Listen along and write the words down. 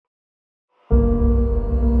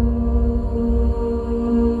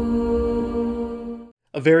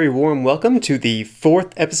A very warm welcome to the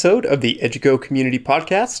fourth episode of the Educo Community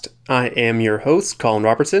Podcast. I am your host, Colin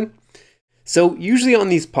Robertson. So usually on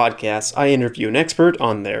these podcasts, I interview an expert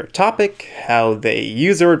on their topic, how they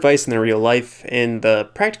use their advice in their real life, and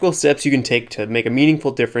the practical steps you can take to make a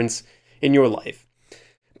meaningful difference in your life.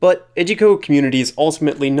 But Educo Community is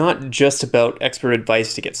ultimately not just about expert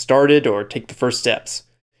advice to get started or take the first steps.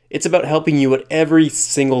 It's about helping you at every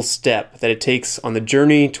single step that it takes on the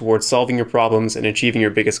journey towards solving your problems and achieving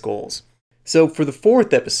your biggest goals. So for the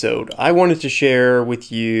fourth episode, I wanted to share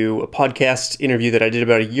with you a podcast interview that I did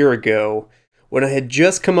about a year ago when I had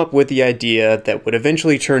just come up with the idea that would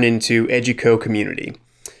eventually turn into Educo Community.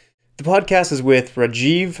 The podcast is with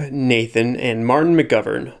Rajiv Nathan and Martin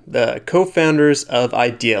McGovern, the co-founders of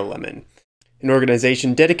Idea Lemon, an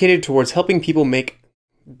organization dedicated towards helping people make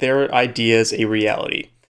their ideas a reality.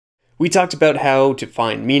 We talked about how to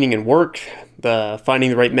find meaning in work, finding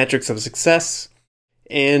the right metrics of success,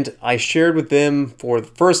 and I shared with them for the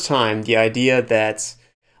first time the idea that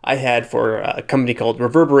I had for a company called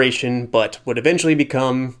Reverberation, but would eventually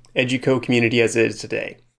become Educo Community as it is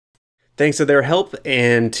today. Thanks to their help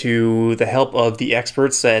and to the help of the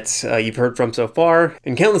experts that you've heard from so far,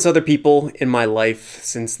 and countless other people in my life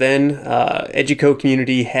since then, Educo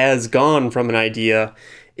Community has gone from an idea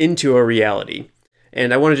into a reality.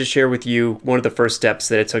 And I wanted to share with you one of the first steps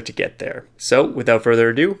that it took to get there. So, without further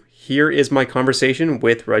ado, here is my conversation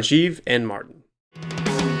with Rajiv and Martin. Welcome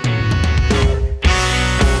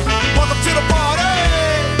to the party.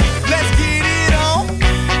 Let's get it on.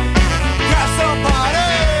 Grab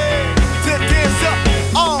somebody to dance up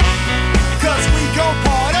on. 'Cause we gon'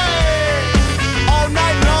 party all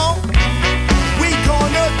night long. We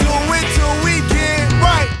gonna do it till we get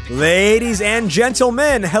right. Ladies and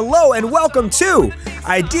gentlemen, hello and welcome to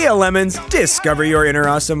Idea Lemon's Discover Your Inner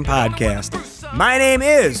Awesome podcast. My name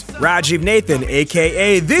is Rajiv Nathan,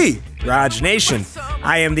 aka The Raj Nation.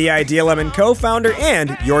 I am the Idea Lemon co-founder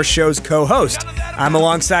and your show's co-host. I'm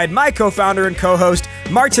alongside my co-founder and co-host,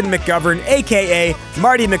 Martin McGovern, aka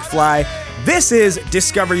Marty McFly. This is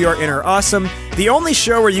Discover Your Inner Awesome, the only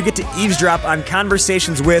show where you get to eavesdrop on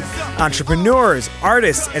conversations with entrepreneurs,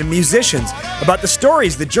 artists, and musicians about the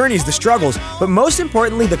stories, the journeys, the struggles, but most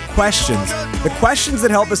importantly, the questions that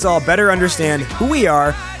help us all better understand who we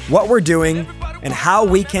are, what we're doing, and how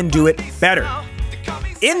we can do it better.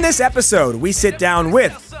 In this episode, we sit down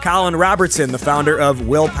with Colin Robertson, the founder of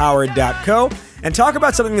Willpower.co, and talk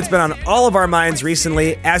about something that's been on all of our minds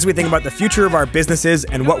recently as we think about the future of our businesses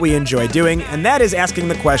and what we enjoy doing, and that is asking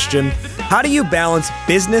the question, how do you balance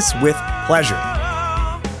business with pleasure?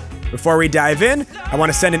 Before we dive in, I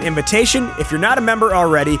want to send an invitation. If you're not a member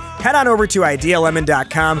already, head on over to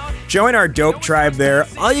idealemon.com, join our dope tribe there.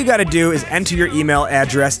 All you got to do is enter your email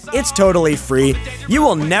address. It's totally free. You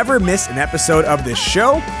will never miss an episode of this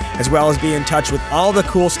show, as well as be in touch with all the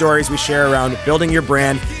cool stories we share around building your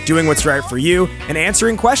brand, doing what's right for you, and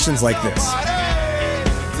answering questions like this.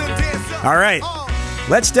 All right,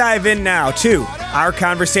 let's dive in now to our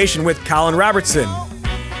conversation with Colin Robertson.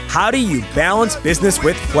 How do you balance business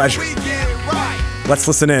with pleasure? Let's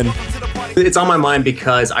listen in. It's on my mind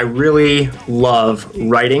because I really love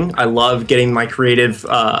writing. I love getting my creative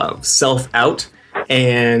self out,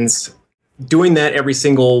 and doing that every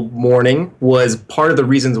single morning was part of the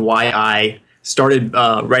reasons why I started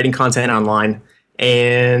writing content online.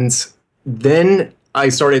 And then I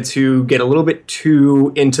started to get a little bit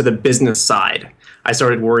too into the business side. I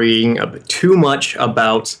started worrying a bit too much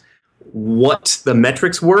about what the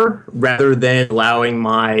metrics were, rather than allowing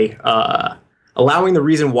the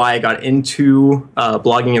reason why I got into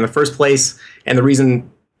blogging in the first place, and the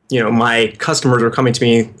reason my customers are coming to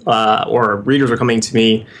me or readers are coming to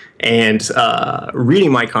me and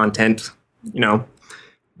reading my content.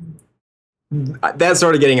 That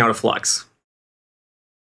started getting out of flux.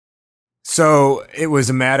 So it was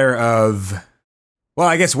a matter of, well,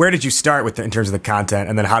 I guess where did you start with in terms of the content,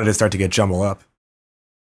 and then how did it start to get jumbled up?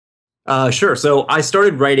 Sure. So I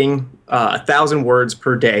started writing 1,000 words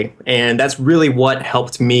per day, and that's really what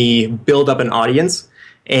helped me build up an audience.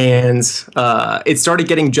 And it started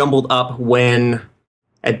getting jumbled up when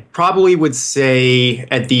I probably would say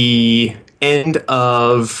at the end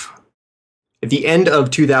of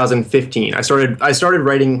 2015. I started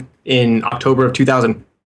writing in October of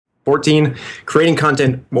 2014, creating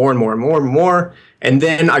content more and more and more and more. And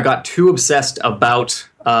then I got too obsessed about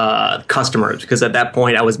customers, because at that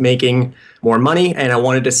point I was making more money and I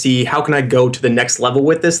wanted to see how can I go to the next level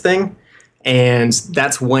with this thing. And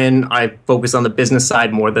that's when I focused on the business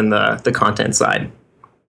side more than the content side.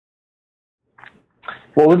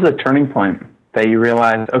 What was the turning point that you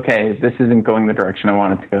realized, okay, this isn't going the direction I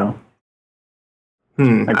want it to go?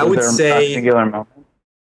 Like, I was would there a say, particular moment?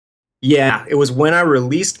 yeah, it was when I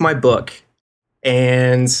released my book,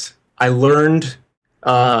 and I learned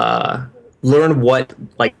what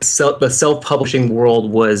like the self-publishing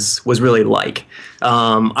world was really like.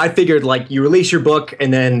 I figured like you release your book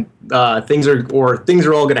and then things are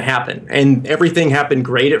all going to happen, and everything happened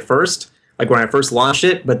great at first, like when I first launched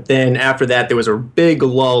it. But then after that, there was a big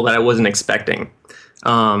lull that I wasn't expecting.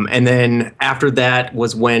 And then after that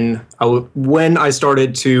was when I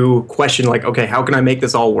started to question, like, okay, how can I make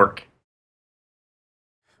this all work?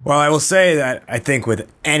 Well, I will say that I think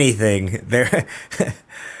with anything there,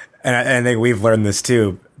 and I think we've learned this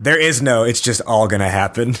too, there is no, it's just all going to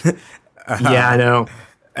happen. Yeah, I know.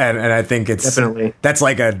 And I think it's Definitely.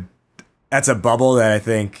 that's a bubble that I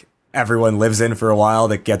think everyone lives in for a while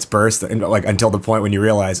that gets burst, and like until the point when you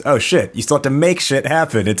realize, oh shit, you still have to make shit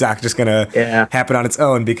happen. It's not just gonna happen on its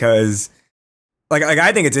own, because like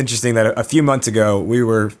I think it's interesting that a few months ago we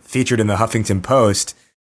were featured in the Huffington Post,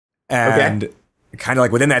 and kind of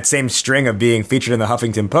like within that same string of being featured in the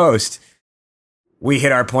Huffington Post, we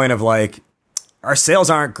hit our point of like, our sales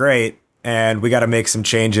aren't great and we got to make some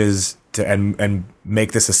changes to and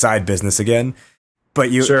make this a side business again.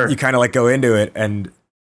 But you kind of like go into it, and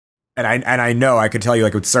I know I could tell you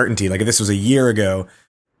like with certainty, like if this was a year ago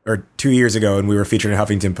or 2 years ago and we were featured in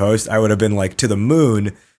Huffington Post, I would have been like to the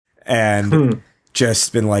moon and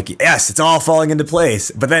just been like, yes, it's all falling into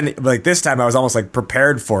place. But then like this time I was almost like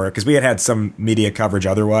prepared for it, because we had some media coverage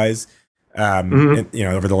otherwise,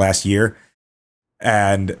 over the last year.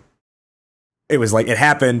 And it was like, it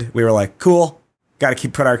happened. We were like, cool, got to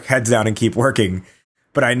put our heads down and keep working.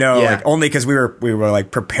 But I know like only because we were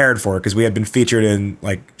like prepared for it, because we had been featured in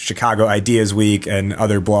like Chicago Ideas Week and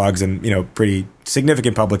other blogs and, pretty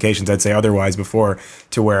significant publications, I'd say otherwise before,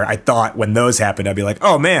 to where I thought when those happened, I'd be like,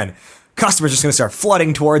 oh man, customers are just going to start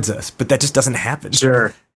flooding towards us. But that just doesn't happen.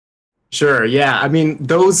 Sure. Yeah. I mean,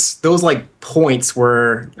 those like points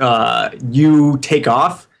where you take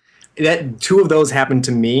off, that two of those happened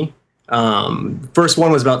to me. First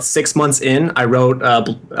one was about 6 months in. I wrote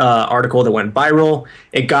an article that went viral.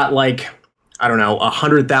 It got like, I don't know,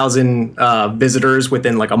 100,000 visitors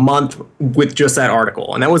within like a month with just that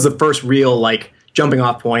article. And that was the first real like jumping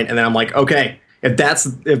off point. And then I'm like, okay, if that's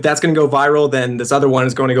going to go viral, then this other one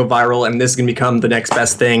is going to go viral, and this is going to become the next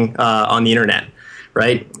best thing on the internet,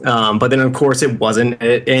 right? But then of course it wasn't,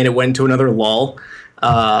 and it went to another lull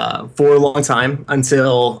for a long time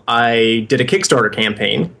until I did a Kickstarter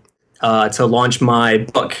campaign to launch my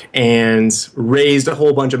book, and raised a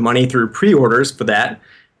whole bunch of money through pre-orders for that.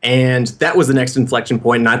 And that was the next inflection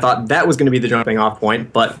point, and I thought that was going to be the jumping off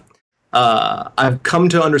point. But I've come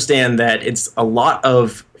to understand that it's a lot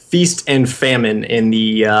of feast and famine in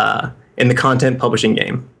the content publishing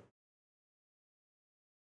game.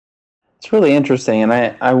 It's really interesting, and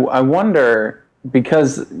I wonder,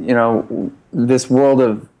 because this world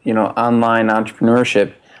of online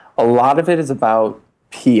entrepreneurship, a lot of it is about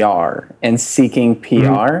PR and seeking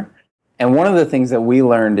PR. And one of the things that we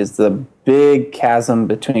learned is the big chasm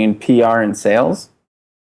between PR and sales.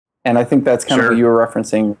 And I think that's kind of what you were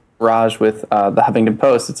referencing, Raj, with the Huffington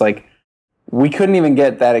Post. It's like, we couldn't even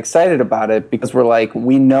get that excited about it because we're like,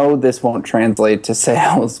 we know this won't translate to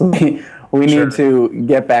sales. We need to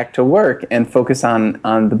get back to work and focus on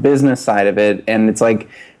the business side of it. And it's like,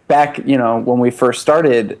 back, when we first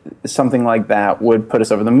started, something like that would put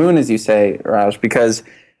us over the moon, as you say, Raj, because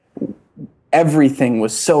everything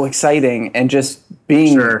was so exciting, and just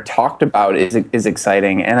being talked about is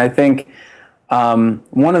exciting. And I think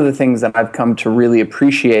one of the things that I've come to really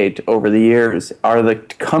appreciate over the years are the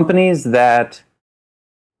companies that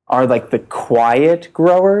are like the quiet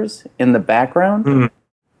growers in the background,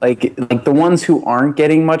 like the ones who aren't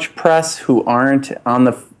getting much press, who aren't on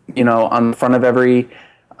the on the front of every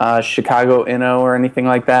Chicago Inno or anything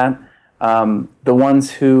like that. The ones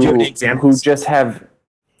who just have,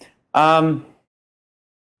 and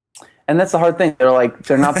that's the hard thing.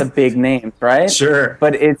 They're not the big names, right? Sure.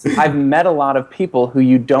 But I've met a lot of people who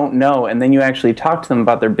you don't know, and then you actually talk to them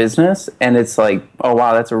about their business, and it's like, oh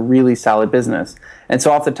wow, that's a really solid business. And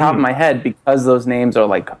so off the top of my head, because those names are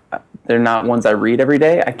like, they're not ones I read every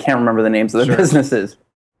day, I can't remember the names of their businesses.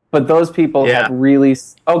 But those people have really...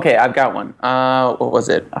 Okay, I've got one. What was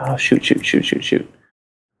it? Oh, shoot.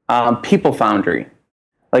 People Foundry.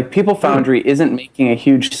 Like, People Foundry isn't making a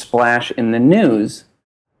huge splash in the news,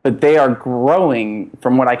 but they are growing,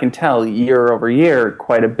 from what I can tell, year over year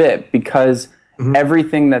quite a bit, because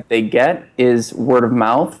everything that they get is word of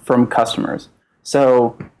mouth from customers.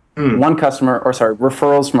 So one customer,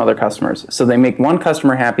 referrals from other customers. So they make one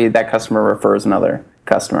customer happy, that customer refers another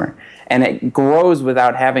customer. and it grows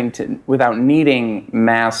without needing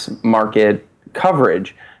mass market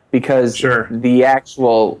coverage, because Sure. the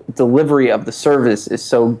actual delivery of the service is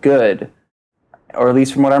so good, or at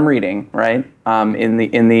least from what I'm reading, right? In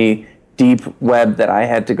the deep web that I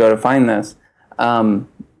had to go to find this,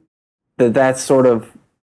 that's sort of,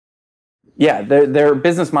 yeah, their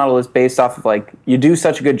business model is based off of like, you do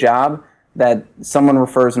such a good job that someone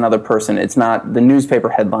refers another person. It's not the newspaper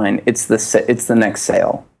headline, it's the next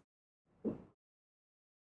sale.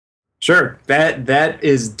 Sure, that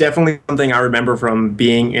is definitely something I remember from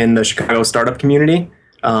being in the Chicago startup community,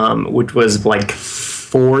 which was like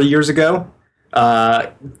 4 years ago.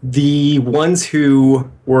 The ones who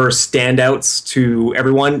were standouts to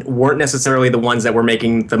everyone weren't necessarily the ones that were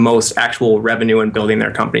making the most actual revenue and building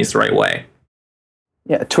their companies the right way.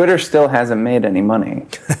 Yeah, Twitter still hasn't made any money.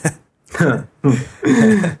 I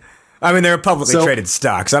mean, they're a publicly traded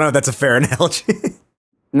stock, so I don't know if that's a fair analogy.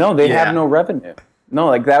 No, they Yeah. have no revenue. No,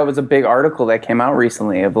 like that was a big article that came out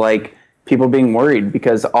recently of like people being worried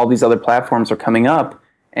because all these other platforms are coming up,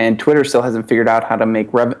 and Twitter still hasn't figured out how to make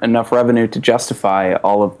enough revenue to justify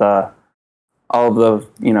all of the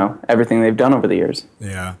everything they've done over the years.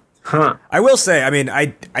 Yeah. Huh. I will say, I mean, I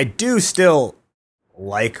do still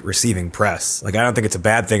like receiving press. Like, I don't think it's a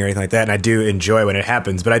bad thing or anything like that, and I do enjoy when it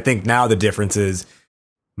happens, but I think now the difference is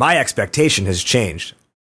my expectation has changed.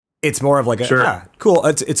 It's more of like, Sure. cool,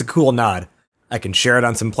 it's a cool nod. I can share it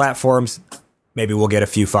on some platforms. Maybe we'll get a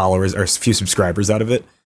few followers or a few subscribers out of it.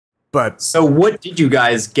 But So what did you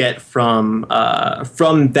guys get from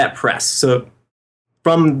that press? So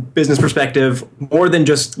from business perspective, more than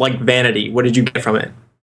just like vanity, what did you get from it?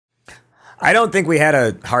 I don't think we had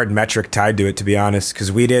a hard metric tied to it, to be honest,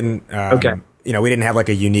 because we didn't. Okay. We didn't have like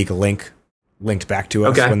a unique link linked back to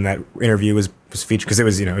us Okay. when that interview was featured, because it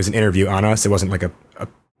was an interview on us. It wasn't like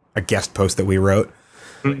a guest post that we wrote.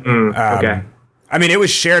 Okay. I mean, it was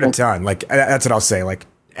shared a ton. Like, that's what I'll say. Like,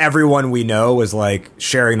 everyone we know was like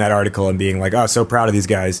sharing that article and being like, "Oh, so proud of these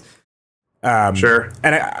guys." Sure.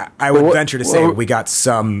 And I would Well, venture to say well- we got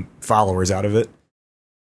some followers out of it.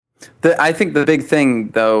 I think the big thing,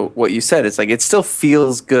 though, what you said, is like it still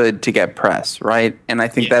feels good to get press, right? And I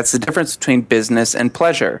think that's the difference between business and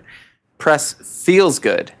pleasure. Press feels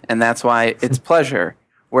good, and that's why it's pleasure.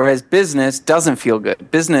 Whereas business doesn't feel good.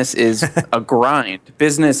 Business is a grind.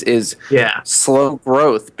 Business is Yeah. slow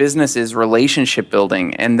growth. Business is relationship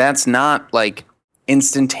building. And that's not like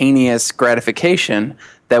instantaneous gratification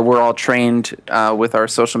that we're all trained with our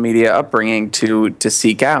social media upbringing to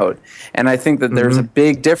seek out. And I think that there's a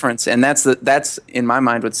big difference. And that's in my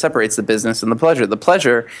mind what separates the business and the pleasure. The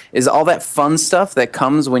pleasure is all that fun stuff that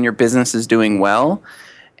comes when your business is doing well.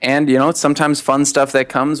 And, it's sometimes fun stuff that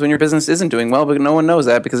comes when your business isn't doing well, but no one knows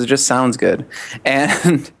that because it just sounds good.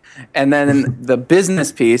 And then the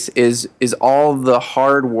business piece is all the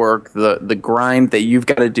hard work, the grind that you've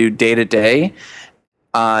got to do day to day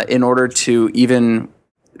in order to even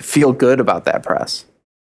feel good about that press.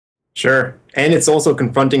 Sure. And it's also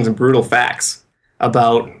confronting some brutal facts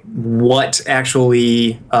about what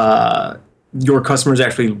actually your customers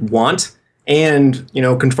actually want. And,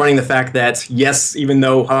 confronting the fact that, yes, even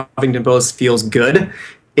though Huffington Post feels good,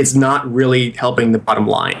 it's not really helping the bottom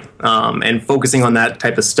line. And focusing on that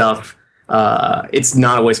type of stuff, it's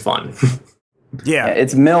not always fun. Yeah.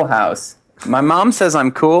 It's Millhouse. My mom says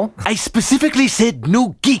I'm cool. I specifically said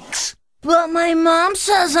no geeks. But my mom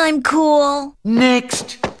says I'm cool.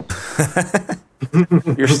 Next.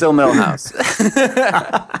 You're still Millhouse.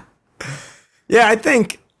 Yeah, I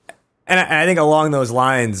think, and I think along those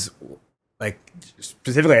lines, like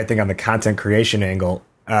specifically, I think on the content creation angle,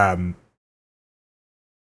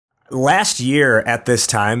 last year at this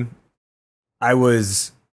time, I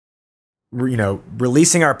was,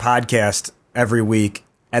 releasing our podcast every week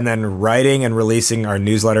and then writing and releasing our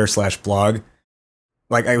newsletter / blog.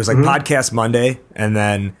 Like, it was like podcast Monday and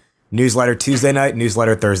then newsletter Tuesday night,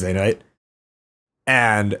 newsletter Thursday night.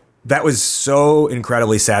 And that was so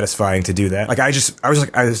incredibly satisfying to do that. Like, I was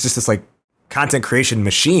just this like content creation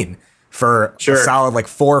machine for a solid like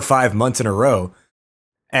 4 or 5 months in a row.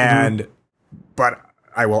 And, but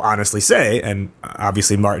I will honestly say, and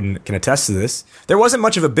obviously Martin can attest to this, there wasn't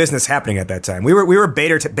much of a business happening at that time. We were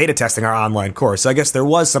beta testing our online course. So I guess there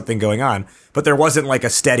was something going on, but there wasn't like a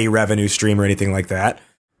steady revenue stream or anything like that.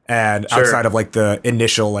 And outside of like the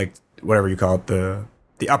initial, like whatever you call it, the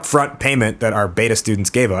upfront payment that our beta students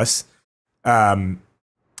gave us,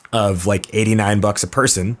 of like $89 a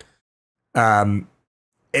person.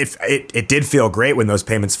 It did feel great when those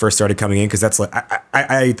payments first started coming in, because that's like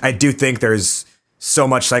I do think there's so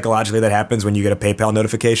much psychologically that happens when you get a PayPal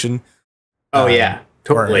notification. Oh, yeah.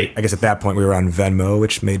 Totally. Or I guess at that point we were on Venmo,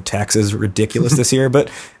 which made taxes ridiculous this year, but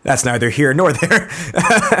that's neither here nor there.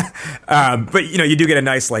 But you do get a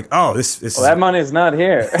nice this. Well, that money's not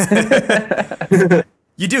here.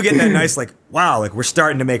 You do get that nice wow, we're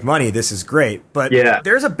starting to make money. This is great. But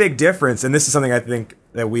there's a big difference, and this is something I think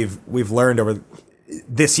that we've learned over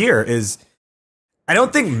this year is I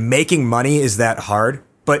don't think making money is that hard,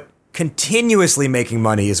 but continuously making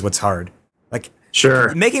money is what's hard.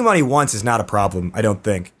 Sure. Making money once is not a problem, I don't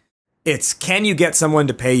think. It's can you get someone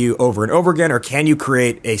to pay you over and over again, or can you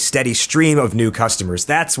create a steady stream of new customers?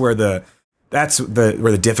 That's where the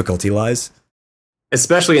difficulty lies.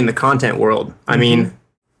 Especially in the content world. I mean,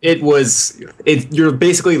 you're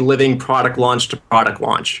basically living product launch to product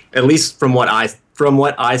launch. At least from what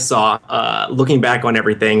I saw, looking back on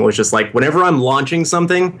everything, was just whenever I'm launching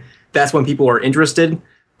something, that's when people are interested.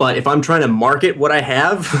 But if I'm trying to market what I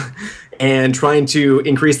have and trying to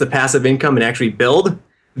increase the passive income and actually build,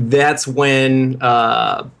 that's when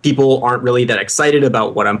people aren't really that excited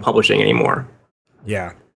about what I'm publishing anymore.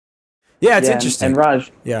 Yeah. Yeah, it's interesting. And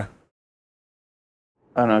Raj. Yeah.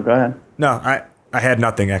 Oh, no, go ahead. No, I had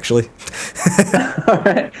nothing, actually. All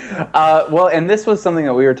right. Well, and this was something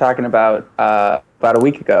that we were talking about a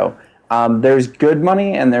week ago. There's good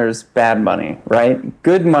money and there's bad money, right?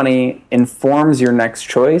 Good money informs your next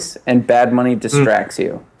choice, and bad money distracts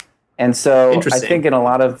you. And so I think in a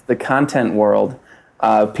lot of the content world,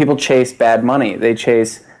 people chase bad money. They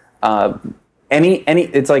chase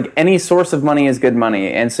it's any source of money is good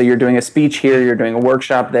money. And so you're doing a speech here, you're doing a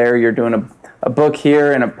workshop there, you're doing a book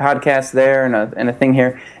here and a podcast there and a thing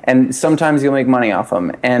here. And sometimes you'll make money off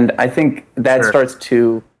them. And I think that starts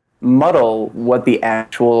to muddle what the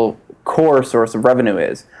actual core source of revenue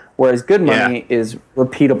is. Whereas good money is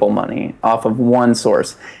repeatable money off of one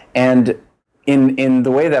source. And in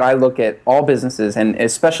the way that I look at all businesses, and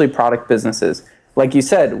especially product businesses, like you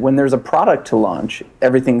said, when there's a product to launch,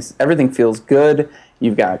 everything feels good.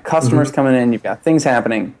 You've got customers coming in, you've got things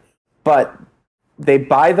happening, but they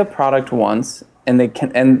buy the product once, and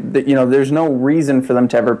there's no reason for them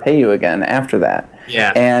to ever pay you again after that.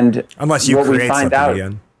 Yeah. And unless you create something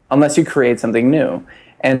again. Unless you create something new,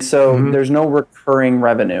 and so there's no recurring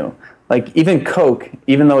revenue. Like even Coke,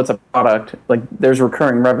 even though it's a product, there's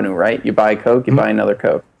recurring revenue, right? You buy Coke, you buy another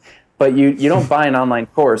Coke. But you don't buy an online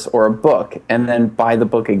course or a book and then buy the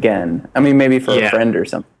book again. I mean, maybe for a friend or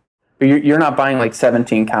something. But you're not buying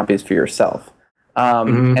 17 copies for yourself.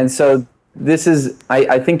 And so this is,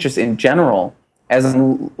 I think just in general, as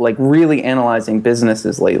I'm really analyzing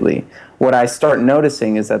businesses lately, what I start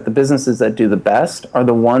noticing is that the businesses that do the best are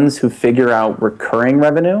the ones who figure out recurring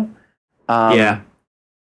revenue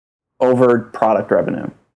over product revenue.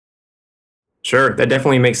 Sure, that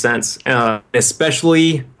definitely makes sense,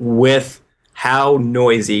 especially with how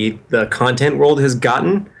noisy the content world has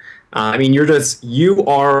gotten. I mean, you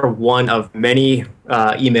are one of many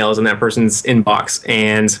emails in that person's inbox,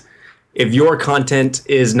 and if your content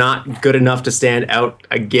is not good enough to stand out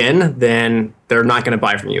again, then they're not going to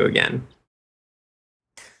buy from you again.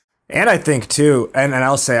 And I think too, and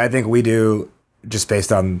I'll say, I think we do, just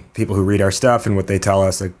based on people who read our stuff and what they tell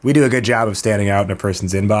us, we do a good job of standing out in a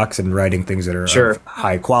person's inbox and writing things that are of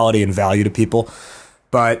high quality and value to people.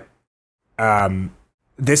 But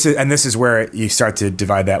this is where you start to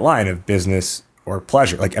divide that line of business or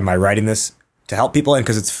pleasure. Am I writing this to help people and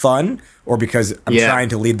because it's fun, or because I'm trying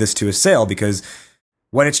to lead this to a sale? Because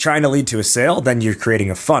when it's trying to lead to a sale, then you're creating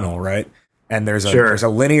a funnel, right? And there's a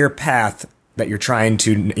linear path that you're trying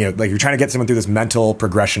to, you're trying to get someone through this mental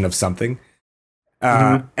progression of something.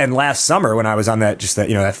 And last summer, when I was on that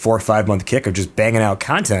 4 or 5 month kick of just banging out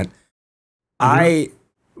content, I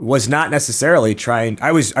was not necessarily trying.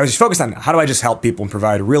 I was focused on how do I just help people and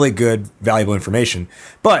provide really good, valuable information.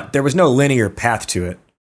 But there was no linear path to it,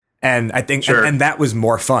 and I think and that was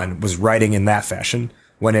more fun. Was writing in that fashion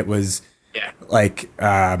when it was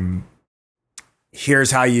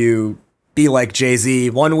here's how you be like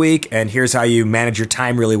Jay-Z one week, and here's how you manage your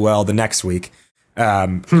time really well the next week.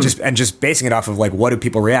 Just basing it off of what do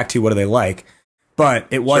people react to, what do they like, but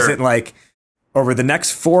it wasn't over the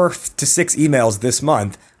next 4 to 6 emails this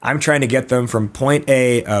month, I'm trying to get them from point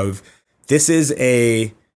A of this is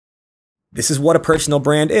what a personal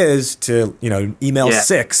brand is to email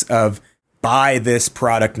 6 of buy this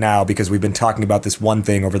product now because we've been talking about this one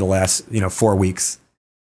thing over the last 4 weeks.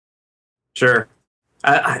 Sure.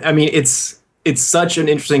 I mean, it's such an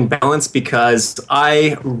interesting balance because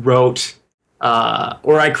I wrote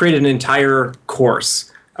I created an entire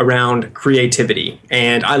course around creativity,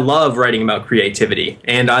 and I love writing about creativity,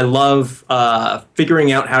 and I love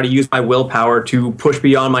figuring out how to use my willpower to push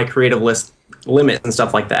beyond my creative limits and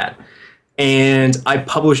stuff like that. and I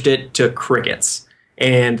published it to crickets.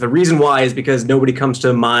 And the reason why is because nobody comes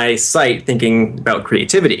to my site thinking about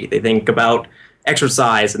creativity. They think about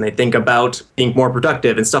exercise and they think about being more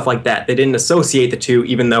productive and stuff like that. They didn't associate the two,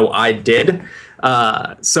 even though I did.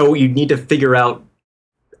 So you need to figure out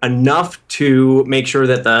enough to make sure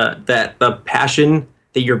that the passion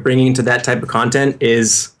that you're bringing to that type of content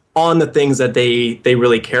is on the things that they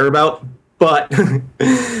really care about. But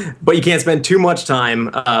but you can't spend too much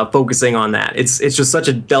time focusing on that. It's just such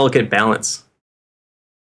a delicate balance.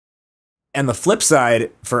 And the flip side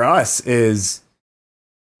for us is,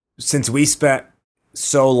 since we spent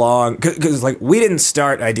so long, because like we didn't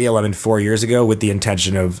start Idea Lemon 4 years ago with the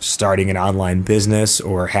intention of starting an online business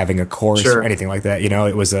or having a course or anything like that. You know,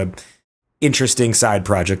 it was a interesting side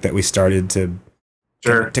project that we started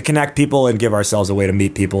to connect people and give ourselves a way to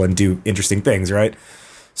meet people and do interesting things, right?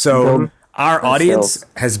 So our audience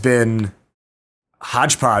has been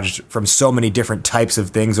hodgepodge from so many different types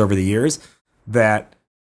of things over the years that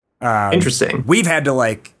interesting. We've had to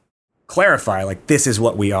like clarify, like, this is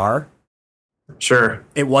what we are. Sure.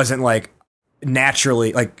 It wasn't like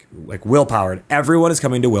naturally like Willpowered. Everyone is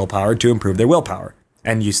coming to Willpowered to improve their willpower.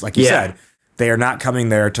 And you said, they are not coming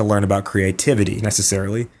there to learn about creativity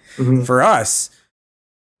necessarily. Mm-hmm. For us,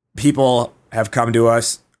 people have come to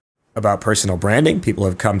us about personal branding. People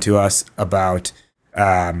have come to us about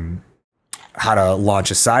how to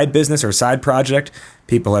launch a side business or side project.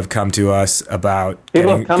 People have come to us about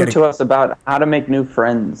how to make new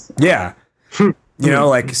friends. Yeah. You know,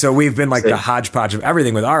 like, so we've been like the hodgepodge of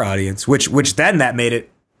everything with our audience, which then that made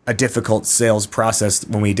it a difficult sales process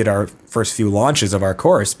when we did our first few launches of our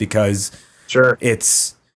course, because we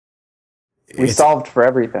solved for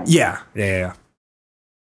everything. Yeah.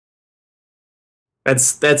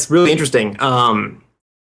 That's really interesting.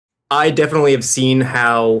 I definitely have seen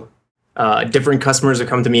how different customers have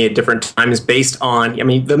come to me at different times based on, I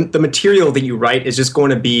mean, the material that you write is just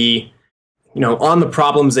going to be, you know, on the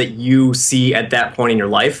problems that you see at that point in your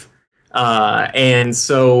life. And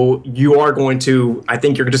so you are going to, I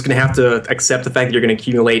think you're just going to have to accept the fact that you're going to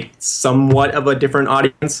accumulate somewhat of a different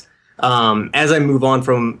audience. As I move on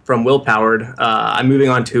from Willpowered, I'm moving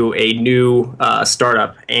on to a new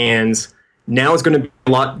startup, and now it's going to be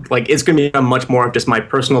a lot, like, it's going to become much more of just my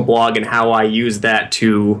personal blog and how I use that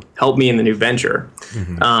to help me in the new venture.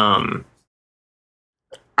 Mm-hmm.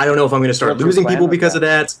 I don't know if I'm going to start losing people because of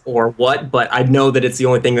that or what, but I know that it's the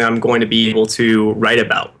only thing that I'm going to be able to write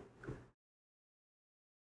about.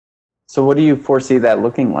 So what do you foresee that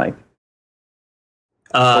looking like?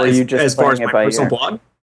 Or are you just as far as my personal blog?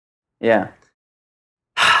 Yeah.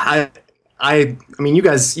 I mean, you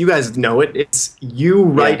guys know it. It's you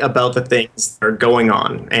write about the things that are going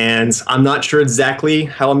on, and I'm not sure exactly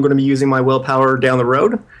how I'm going to be using my willpower down the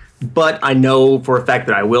road, but I know for a fact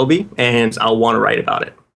that I will be, and I'll want to write about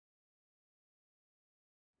it.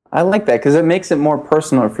 I like that because it makes it more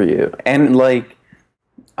personal for you. And like,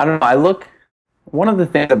 I don't know, one of the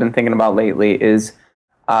things I've been thinking about lately is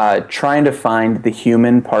trying to find the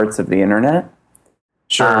human parts of the internet.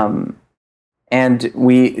 Sure. And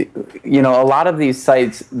we, you know, a lot of these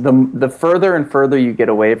sites, the further and further you get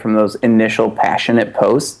away from those initial passionate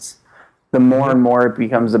posts, the more and more it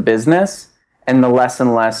becomes a business, and the less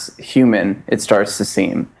and less human it starts to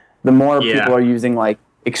seem. The more people are using like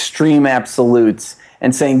extreme absolutes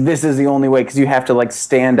and saying this is the only way, because you have to like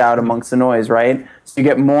stand out amongst the noise, right? So you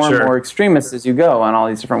get more and more extremists as you go on all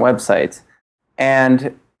these different websites.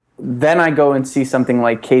 And then I go and see something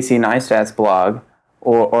like Casey Neistat's blog,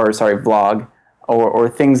 vlog, or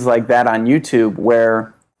things like that on YouTube,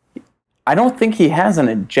 where I don't think he has an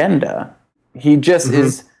agenda. He just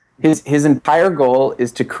is, his entire goal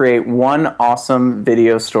is to create one awesome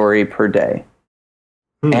video story per day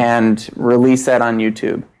and release that on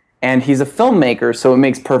YouTube. And he's a filmmaker, so it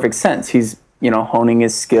makes perfect sense. He's, you know, honing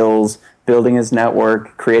his skills, building his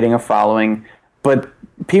network, creating a following. But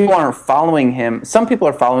people aren't following him. Some people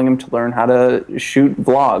are following him to learn how to shoot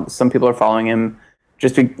vlogs. Some people are following him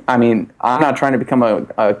I'm not trying to become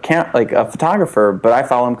a photographer, but I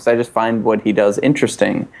follow him because I just find what he does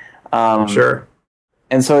interesting. Sure.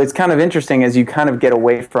 And so it's kind of interesting as you kind of get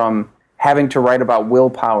away from having to write about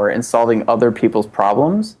willpower and solving other people's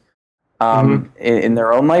problems in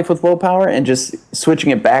their own life with willpower, and just switching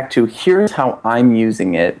it back to here's how I'm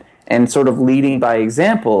using it, and sort of leading by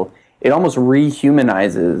example. It almost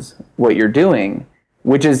rehumanizes what you're doing,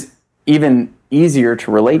 which is even easier to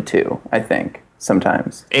relate to, I think,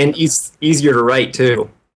 sometimes. And it's easier to write too.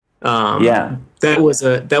 That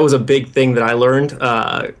was a big thing that I learned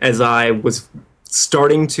as I was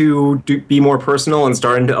starting to be more personal and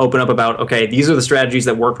starting to open up about, okay, these are the strategies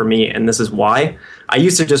that work for me and this is why. I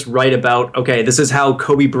used to just write about, okay, this is how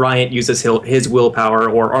Kobe Bryant uses his willpower,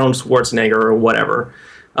 or Arnold Schwarzenegger or whatever.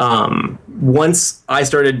 Once I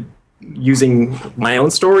started using my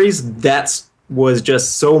own stories, that was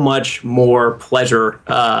just so much more pleasure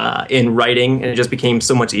in writing, and it just became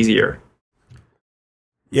so much easier.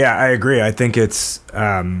 Yeah, I agree. I think it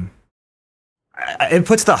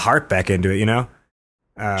puts the heart back into it, you know?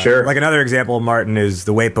 Sure. Like another example, Martin, is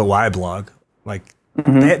the Wait But Why blog. Like,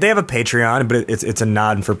 they have a Patreon, but it's a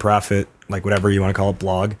non-for-profit, like whatever you want to call it,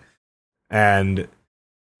 blog. And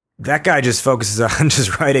that guy just focuses on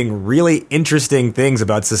just writing really interesting things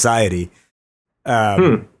about society.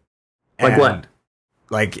 Like what?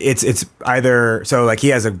 Like it's either, so like he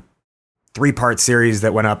has a 3-part series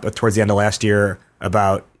that went up towards the end of last year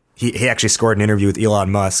about, he actually scored an interview with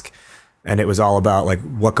Elon Musk, and it was all about like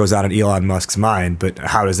what goes on in Elon Musk's mind, but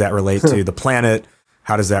how does that relate to the planet?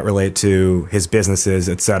 How does that relate to his businesses,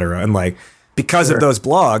 etc.? And like, because of those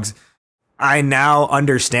blogs, I now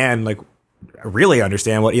understand, like, really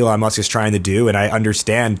understand what Elon Musk is trying to do, and I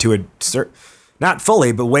understand to a certain, not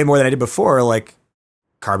fully, but way more than I did before, like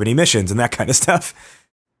carbon emissions and that kind of stuff.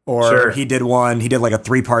 Or he did like a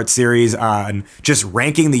 3-part series on just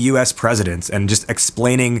ranking the US presidents and just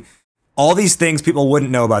explaining all these things people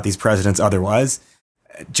wouldn't know about these presidents otherwise,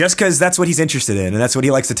 just because that's what he's interested in and that's what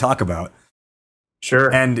he likes to talk about.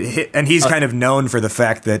 Sure. And he's kind of known for the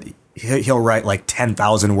fact that he'll write like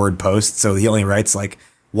 10,000 word posts, so he only writes like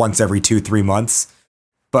once every 2-3 months.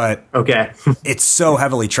 But okay, it's so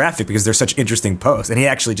heavily trafficked because they're such interesting posts. And he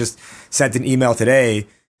actually just sent an email today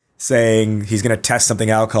saying he's going to test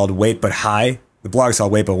something out called Wait But Hi. The blog's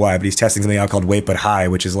called Wait But Why, but he's testing something out called Wait But Hi,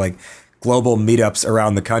 which is like global meetups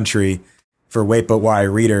around the country for Wait But Why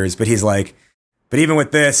readers. But he's like, but even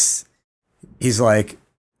with this, he's like,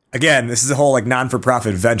 again, this is a whole like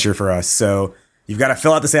non-for-profit venture for us. So you've got to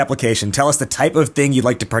fill out this application. Tell us the type of thing you'd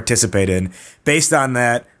like to participate in. Based on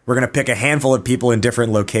that, we're going to pick a handful of people in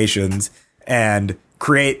different locations and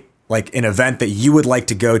create like an event that you would like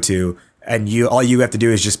to go to. And all you have to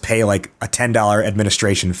do is just pay like a $10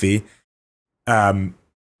 administration fee. And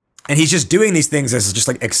he's just doing these things as just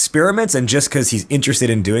like experiments, and just because he's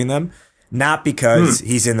interested in doing them, not because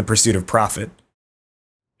he's in the pursuit of profit.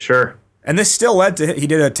 Sure. And this still led to, he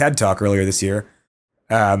did a TED Talk earlier this year,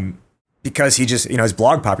 because he just, his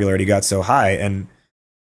blog popularity got so high. And,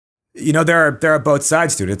 there are both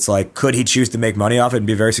sides to it. It's like, could he choose to make money off it and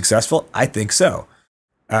be very successful? I think so.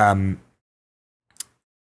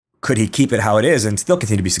 Could he keep it how it is and still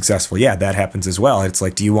continue to be successful? Yeah, that happens as well. It's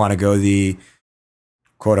like, do you want to go the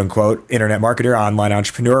quote unquote internet marketer, online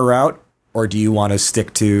entrepreneur route, or do you want to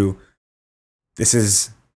stick to, this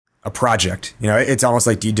is a project? It's almost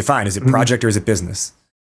like, do you define, is it project or is it business?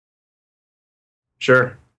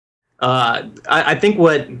 Sure. I think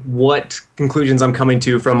what conclusions I'm coming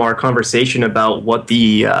to from our conversation about what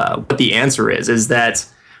the answer is that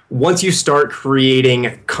once you start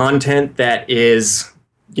creating content that is,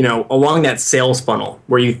 along that sales funnel,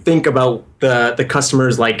 where you think about the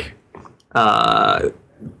customers, like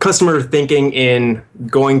customer thinking in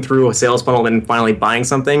going through a sales funnel and finally buying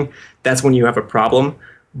something, that's when you have a problem.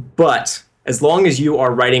 But as long as you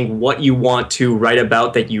are writing what you want to write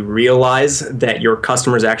about, that you realize that your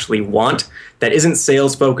customers actually want, that isn't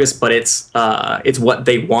sales focused, but it's what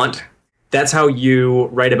they want. That's how you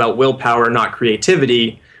write about willpower, not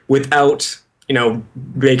creativity, without,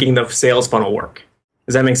 making the sales funnel work.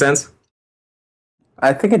 Does that make sense?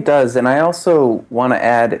 I think it does. And I also want to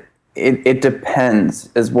add, it depends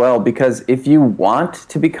as well, because if you want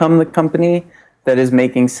to become the company that is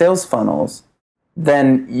making sales funnels,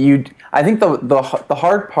 then I think the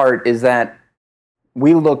hard part is that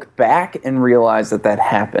we look back and realize that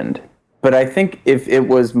happened. But I think if it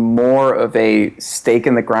was more of a stake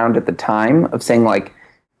in the ground at the time of saying, like,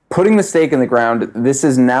 putting the stake in the ground, this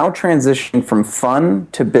is now transitioning from fun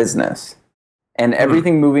to business. And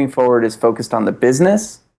everything moving forward is focused on the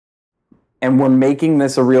business. And we're making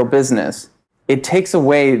this a real business. It takes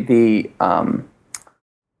away the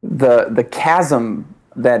chasm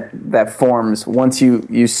that forms once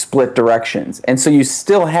you split directions. And so you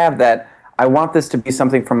still have that, I want this to be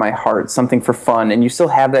something from my heart, something for fun, and you still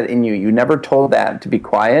have that in you. You never told that to be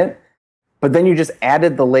quiet, but then you just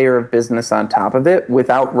added the layer of business on top of it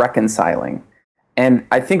without reconciling. And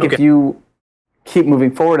I think if you keep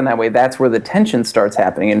moving forward in that way, that's where the tension starts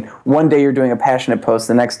happening. And one day you're doing a passionate post,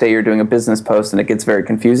 the next day you're doing a business post, and it gets very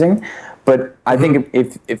confusing. But I think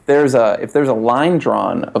if there's a line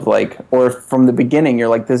drawn of like, or from the beginning you're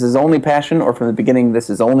like, this is only passion, or from the beginning this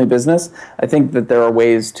is only business, I think that there are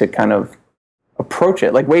ways to kind of approach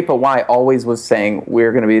it? Like Wait But Why always was saying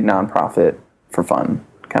we're going to be a nonprofit for fun,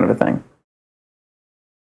 kind of a thing.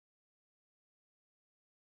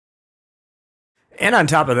 And on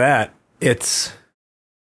top of that, it's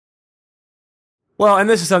well, and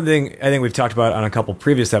this is something I think we've talked about on a couple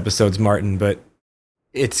previous episodes, Martin, but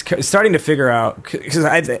it's starting to figure out, because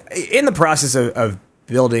in the process of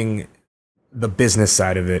building the business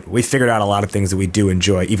side of it, we figured out a lot of things that we do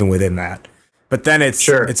enjoy, even within that. But then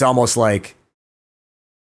it's almost like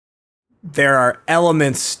there are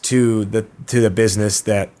elements to the business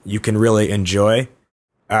that you can really enjoy,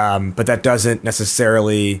 but that doesn't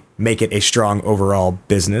necessarily make it a strong overall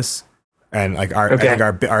business. And like I think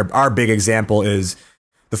our big example is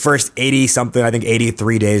the first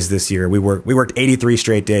 83 days this year. We worked 83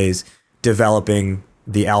 straight days developing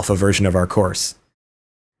the alpha version of our course.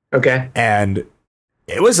 Okay. And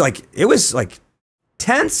it was like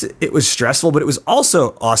tense. It was stressful, but it was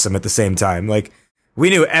also awesome at the same time. Like we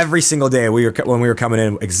knew every single day when we were coming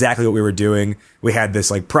in exactly what we were doing. We had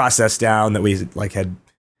this like process down that we like had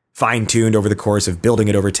fine tuned over the course of building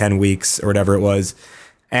it over 10 weeks or whatever it was.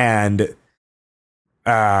 And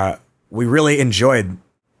we really enjoyed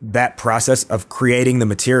that process of creating the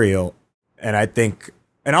material. And I think,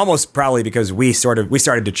 and almost probably because we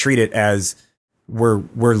started to treat it as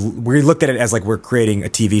we looked at it as like we're creating a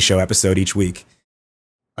TV show episode each week.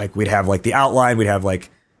 Like we'd have like the outline, we'd have like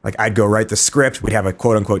I'd go write the script, we'd have a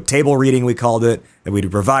quote unquote table reading, we called it, then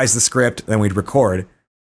we'd revise the script, then we'd record.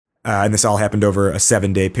 And this all happened over a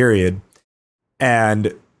 7-day period.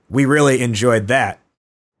 And we really enjoyed that.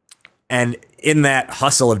 And in that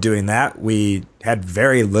hustle of doing that, we had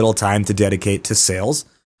very little time to dedicate to sales.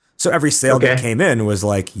 So every sale that came in was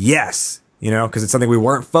like, yes, because it's something we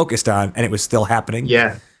weren't focused on and it was still happening.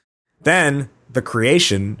 Yeah. Then the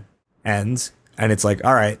creation ends and it's like,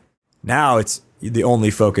 all right, now it's the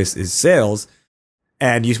only focus is sales.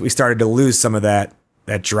 And we started to lose some of that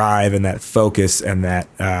drive and that focus and that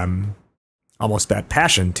almost that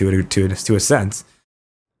passion to a sense.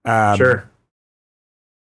 Sure.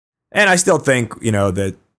 And I still think,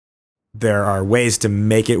 that there are ways to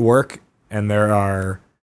make it work, and there are,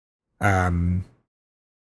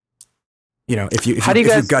 if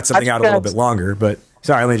you've got something out a little bit longer. But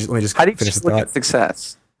sorry, let me just finish the thought. At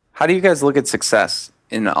success? How do you guys look at success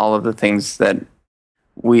in all of the things that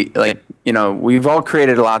we like? We've all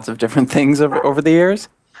created lots of different things over the years.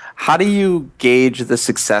 How do you gauge the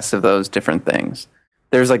success of those different things?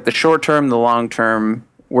 There's like the short term, the long term.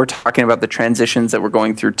 We're talking about the transitions that we're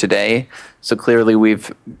going through today. So clearly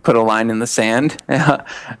we've put a line in the sand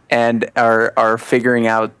and are figuring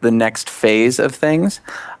out the next phase of things.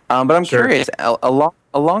 But I'm curious,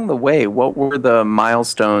 along the way, what were the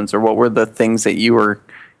milestones or what were the things that you were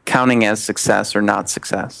counting as success or not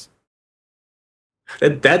success?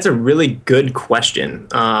 That's a really good question.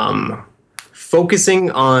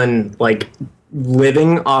 Focusing on like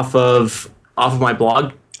living off of my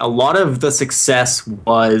blog, a lot of the success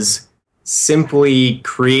was simply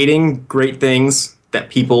creating great things that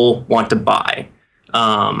people want to buy.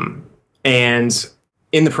 And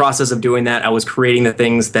in the process of doing that, I was creating the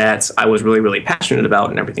things that I was really, really passionate about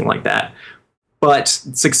and everything like that. But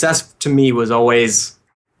success to me was always,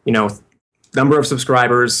 number of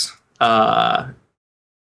subscribers, how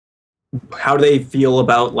do they feel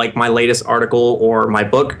about like my latest article or my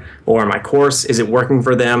book or my course? Is it working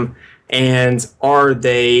for them? And are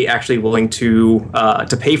they actually willing to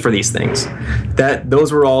pay for these things?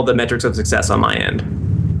 Those were all the metrics of success on my end.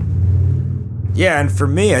 Yeah, and for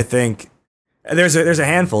me, I think there's a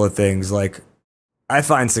handful of things. Like I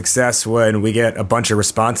find success when we get a bunch of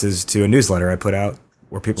responses to a newsletter I put out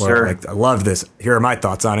where people are like, "I love this. Here are my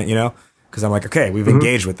thoughts on it." Because I'm like, okay, we've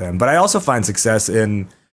engaged with them. But I also find success in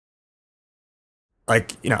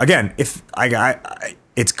like again, if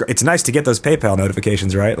it's nice to get those PayPal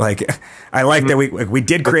notifications, right? Like, I like that we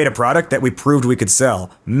did create a product that we proved we could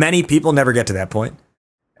sell. Many people never get to that point,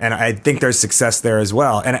 and I think there's success there as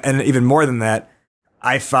well. And even more than that,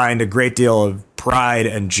 I find a great deal of pride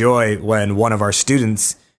and joy when one of our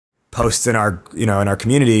students posts in our in our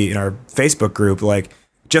community, in our Facebook group, like,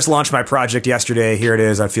 just launched my project yesterday. Here it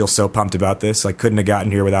is. I feel so pumped about this. I couldn't have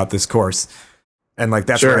gotten here without this course. And like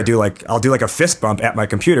that's what I do. Like I'll do like a fist bump at my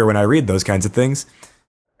computer when I read those kinds of things.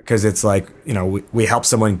 Because it's like, we help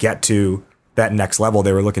someone get to that next level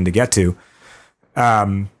they were looking to get to.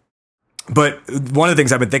 But one of the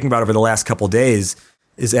things I've been thinking about over the last couple of days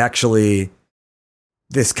is actually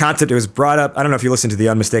this concept that was brought up. I don't know if you listen to the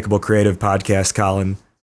Unmistakable Creative podcast, Colin.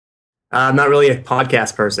 I'm not really a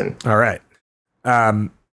podcast person. All right.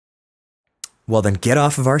 Well, then get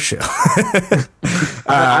off of our show.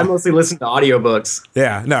 I mostly listen to audiobooks.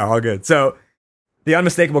 Yeah, no, all good. So The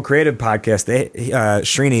Unmistakable Creative podcast,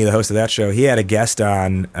 Srini, the host of that show, he had a guest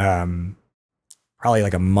on probably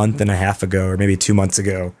like a month and a half ago or maybe 2 months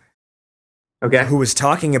ago. Okay. Who was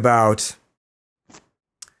talking about,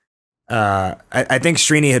 I think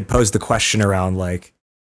Srini had posed the question around like,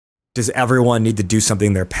 does everyone need to do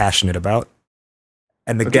something they're passionate about?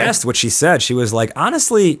 And the guest, what she said, she was like,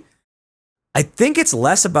 honestly, I think it's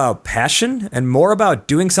less about passion and more about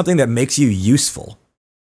doing something that makes you useful.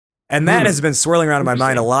 And that has been swirling around in my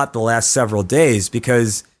mind a lot the last several days,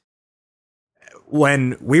 because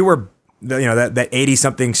when we were, that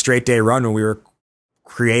 80-something straight day run, when we were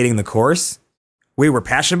creating the course, we were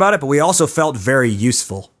passionate about it, but we also felt very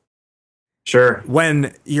useful. Sure.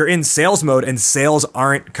 When you're in sales mode and sales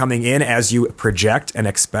aren't coming in as you project and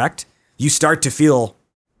expect, you start to feel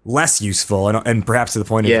less useful and perhaps to the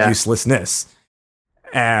point of uselessness.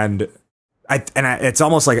 And it's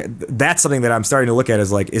almost like that's something that I'm starting to look at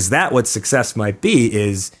as like, is that what success might be?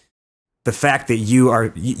 Is the fact that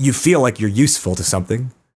you feel like you're useful to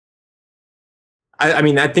something? I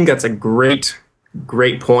mean, I think that's a great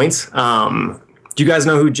point. Do you guys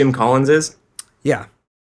know who Jim Collins is? Yeah.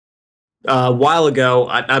 A while ago,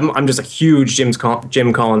 I'm just a huge Jim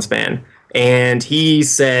Collins fan. And he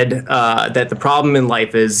said that the problem in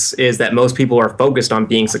life is that most people are focused on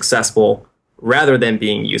being successful rather than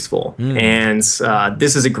being useful. And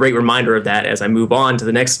this is a great reminder of that as I move on to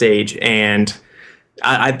the next stage. And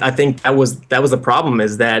I think that was the problem,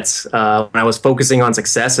 is that when I was focusing on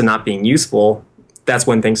success and not being useful, that's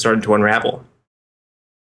when things started to unravel.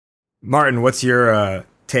 Martin, what's your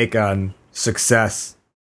take on success?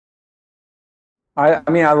 I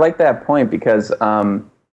mean, I like that point because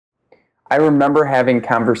I remember having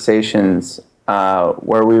conversations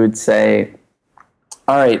where we would say,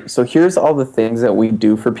 all right, so here's all the things that we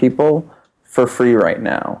do for people for free right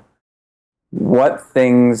now. What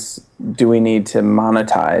things do we need to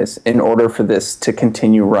monetize in order for this to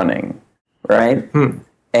continue running, right?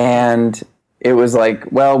 And it was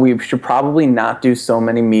like, well, we should probably not do so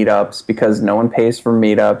many meetups because no one pays for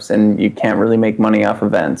meetups and you can't really make money off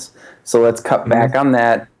events. So let's cut back on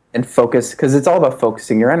that and focus, because it's all about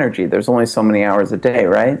focusing your energy. There's only so many hours a day,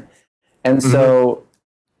 right? And so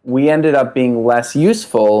we ended up being less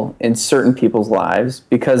useful in certain people's lives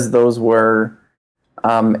because those were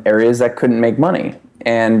areas that couldn't make money.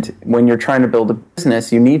 And when you're trying to build a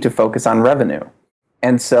business, you need to focus on revenue.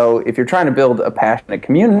 And so if you're trying to build a passionate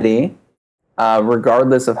community,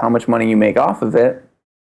 regardless of how much money you make off of it,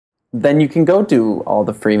 then you can go do all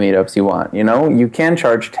the free meetups you want. You can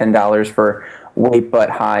charge $10 for weight but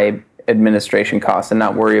high administration costs and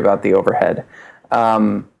not worry about the overhead.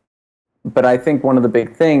 But I think one of the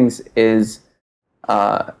big things is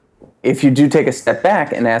if you do take a step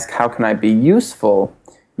back and ask, how can I be useful?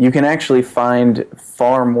 You can actually find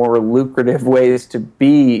far more lucrative ways to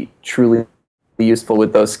be truly useful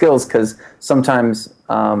with those skills, because sometimes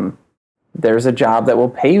there's a job that will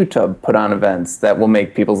pay you to put on events that will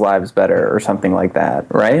make people's lives better or something like that,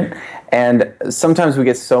 right? And sometimes we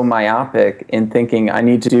get so myopic in thinking I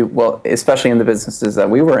need to do, well, especially in the businesses that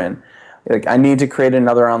we were in, like I need to create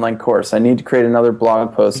another online course, I need to create another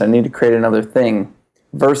blog post, I need to create another thing,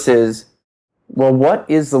 versus, well, what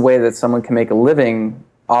is the way that someone can make a living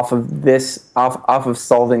off of this, off of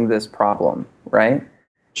solving this problem, right?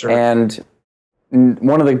 Sure. And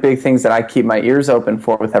one of the big things that I keep my ears open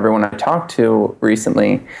for with everyone I talk to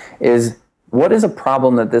recently is, what is a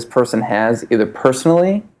problem that this person has, either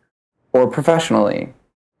personally or professionally,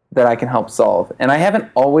 that I can help solve? And I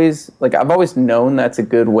haven't always, I've always known that's a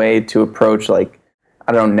good way to approach,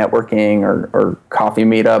 networking or coffee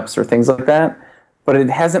meetups or things like that. But it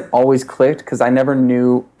hasn't always clicked because I never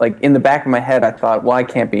knew, in the back of my head, I thought, well, I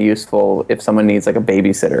can't be useful if someone needs a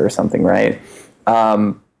babysitter or something, right?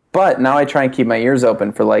 But now I try and keep my ears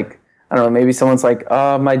open for maybe someone's like,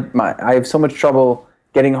 I have so much trouble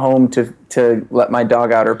getting home to let my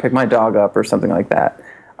dog out or pick my dog up or something like that.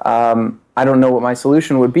 I don't know what my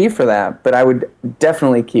solution would be for that, but I would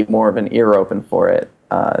definitely keep more of an ear open for it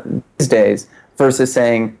these days versus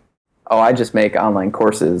saying, oh, I just make online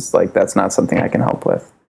courses. That's not something I can help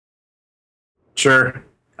with. Sure.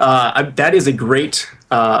 That is a great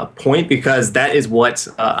point, because that is what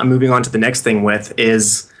I'm moving on to the next thing with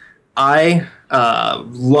is I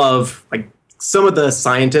love some of the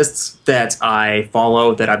scientists that I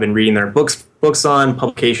follow, that I've been reading their books on,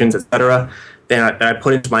 publications, etc., that I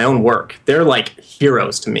put into my own work. They're like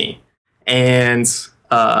heroes to me. And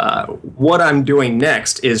what I'm doing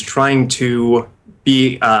next is trying to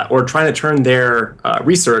turn their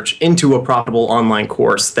research into a profitable online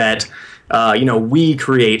course that we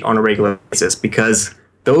create on a regular basis, because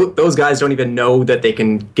those guys don't even know that they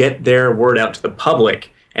can get their word out to the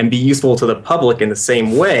public and be useful to the public in the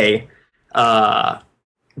same way, or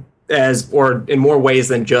in more ways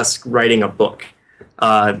than just writing a book.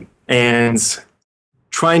 And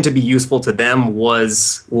trying to be useful to them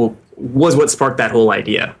was what sparked that whole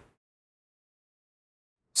idea.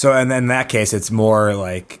 So, and in that case, it's more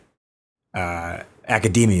like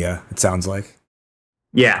academia, it sounds like.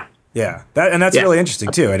 Yeah. Yeah. That's really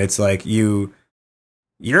interesting too. And it's like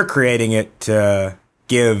you're creating it to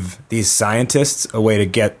give these scientists a way to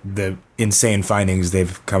get the insane findings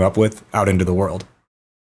they've come up with out into the world.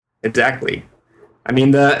 Exactly. I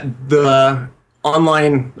mean, the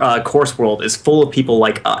online course world is full of people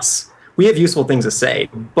like us. We have useful things to say,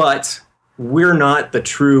 but we're not the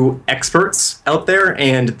true experts out there,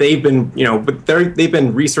 and they've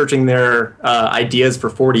been researching their ideas for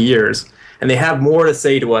 40 years, and they have more to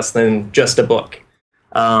say to us than just a book.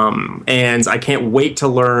 And I can't wait to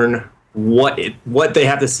learn what they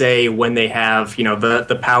have to say when they have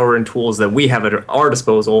the power and tools that we have at our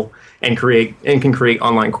disposal, and can create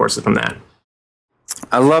online courses from that.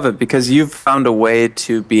 I love it because you've found a way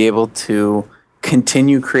to be able to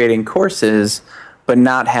continue creating courses, but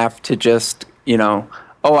not have to just,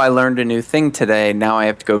 I learned a new thing today, now I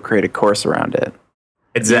have to go create a course around it.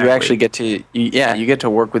 Exactly. You actually get to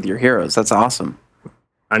work with your heroes. That's awesome.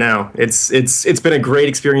 I know. It's been a great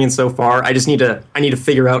experience so far. I need to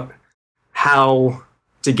figure out how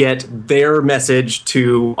to get their message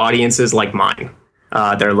to audiences like mine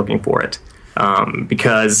that are looking for it.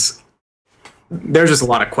 Because there's just a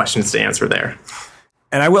lot of questions to answer there.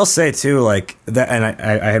 And I will say too, like that, and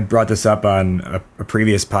I had brought this up on a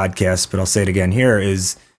previous podcast, but I'll say it again here,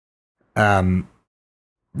 is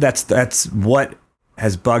that's what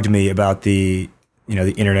has bugged me about the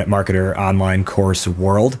internet marketer online course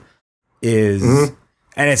world is,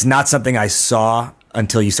 and it's not something I saw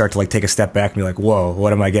until you start to like take a step back and be like, whoa,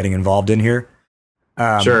 what am I getting involved in here?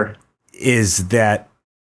 Sure. Is that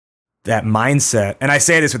mindset, and I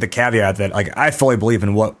say this with the caveat that like I fully believe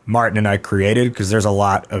in what Martin and I created, because there's a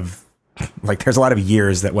lot of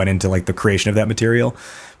years that went into like the creation of that material,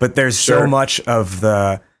 but there's so much of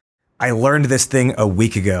I learned this thing a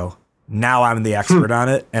week ago, now I'm the expert on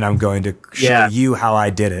it, and I'm going to show you how I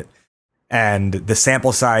did it, and the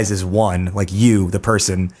sample size is one, like you, the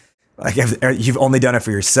person, like you've only done it for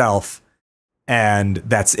yourself, and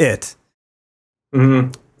that's it.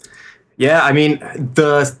 Mm-hmm. Yeah, I mean,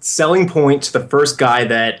 the selling point, the first guy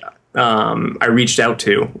that I reached out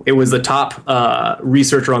to, it was the top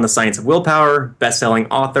researcher on the science of willpower, best-selling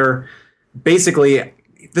author. Basically,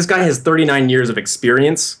 this guy has 39 years of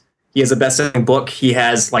experience. He has a best-selling book. He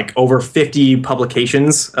has like over 50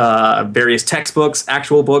 publications, various textbooks,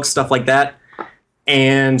 actual books, stuff like that.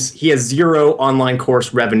 And he has zero online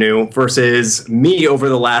course revenue versus me. Over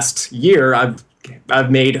the last year, I've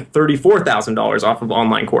made $34,000 off of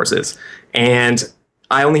online courses, and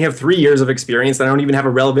I only have 3 years of experience, and I don't even have a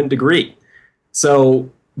relevant degree. So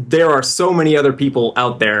there are so many other people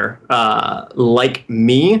out there like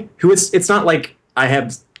me who it's not like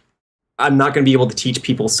I'm not going to be able to teach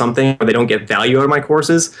people something or they don't get value out of my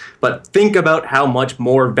courses, but think about how much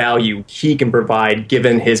more value he can provide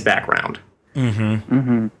given his background. Mm-hmm.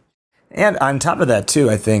 Mm-hmm. And on top of that too,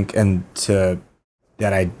 I think, and to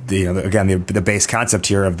that again, the base concept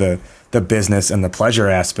here of the business and the pleasure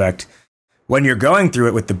aspect, when you're going through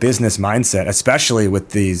it with the business mindset, especially with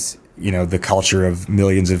these, the culture of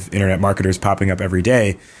millions of internet marketers popping up every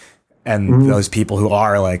day, and those people who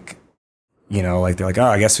are like, like they're like, oh,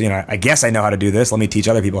 I guess I know how to do this. Let me teach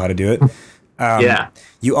other people how to do it.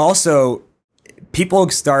 You also, people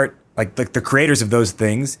start like the creators of those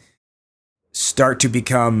things start to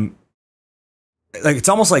become like, it's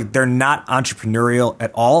almost like they're not entrepreneurial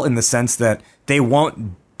at all, in the sense that they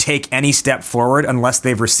won't take any step forward unless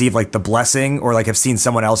they've received like the blessing or like have seen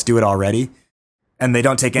someone else do it already, and they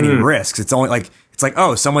don't take any risks. It's only like,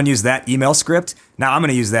 oh, someone used that email script, now I'm going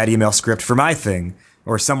to use that email script for my thing,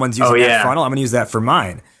 or someone's using that funnel, I'm going to use that for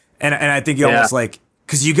mine. And I think you almost like,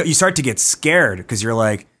 because you start to get scared, because you're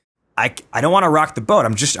like, I don't want to rock the boat.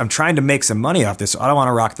 I'm trying to make some money off this, so I don't want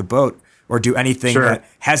to rock the boat or do anything that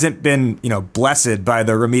hasn't been, blessed by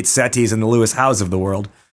the Ramit Settis and the Lewis Howes of the world.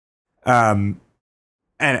 And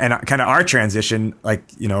kind of our transition, like,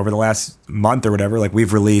 over the last month or whatever, like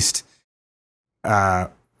we've released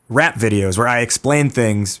rap videos where I explain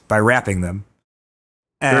things by rapping them.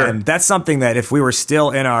 And that's something that if we were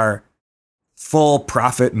still in our full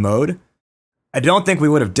profit mode, I don't think we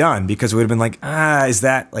would have done, because we would have been like, is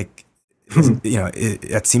that like,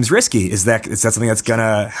 that seems risky. Is that something that's going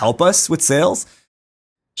to help us with sales?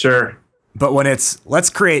 Sure. But when it's, let's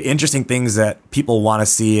create interesting things that people want to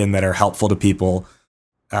see and that are helpful to people,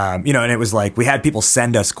 and it was like, we had people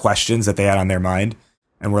send us questions that they had on their mind.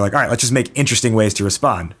 And we're like, all right, let's just make interesting ways to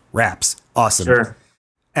respond. Raps. Awesome. Sure.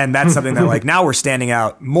 And that's something that like now we're standing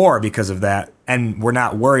out more because of that. And we're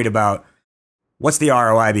not worried about what's the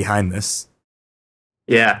ROI behind this.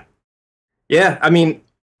 Yeah. Yeah. I mean,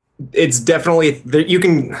 it's definitely,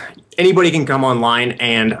 anybody can come online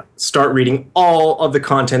and start reading all of the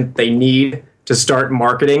content they need to start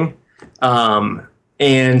marketing. And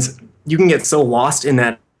you can get so lost in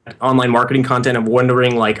that online marketing content of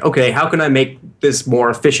wondering like, okay, how can I make this more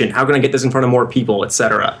efficient? How can I get this in front of more people,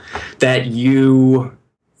 etc., that you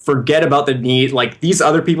forget about the need. Like these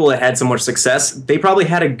other people that had so much success, they probably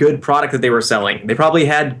had a good product that they were selling. They probably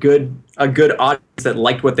had a good audience that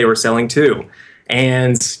liked what they were selling too.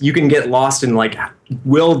 And you can get lost in like,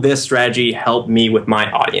 will this strategy help me with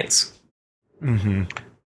my audience? Mm-hmm.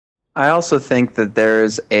 I also think that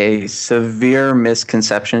there's a severe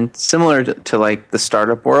misconception, similar to like the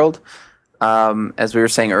startup world, as we were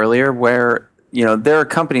saying earlier, where there are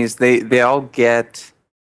companies they all get.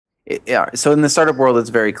 Yeah, so in the startup world,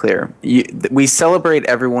 it's very clear. We celebrate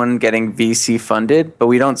everyone getting VC funded, but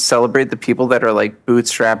we don't celebrate the people that are like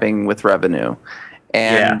bootstrapping with revenue.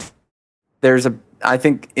 And I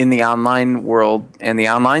think in the online world and the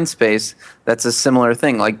online space, that's a similar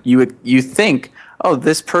thing. Like you think, oh,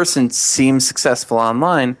 this person seems successful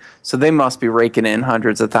online, so they must be raking in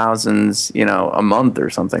hundreds of thousands, a month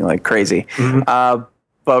or something like crazy. Mm-hmm.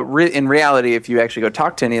 But in reality, if you actually go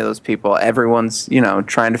talk to any of those people, everyone's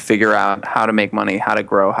trying to figure out how to make money, how to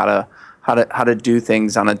grow, how to do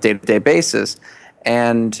things on a day-to-day basis,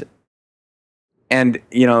 and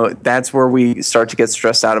that's where we start to get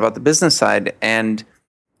stressed out about the business side. And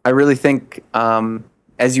I really think,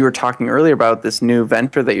 as you were talking earlier about this new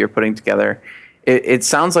venture that you're putting together, it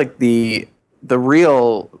sounds like the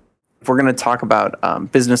real, if we're going to talk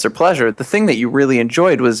about business or pleasure, the thing that you really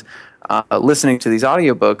enjoyed was listening to these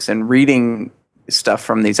audiobooks and reading stuff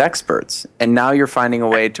from these experts. And now you're finding a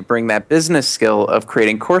way to bring that business skill of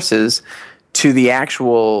creating courses to the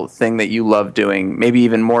actual thing that you love doing, maybe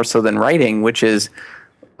even more so than writing, which is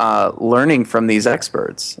learning from these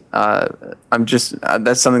experts.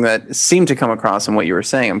 That's something that seemed to come across in what you were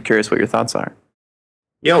saying. I'm curious what your thoughts are.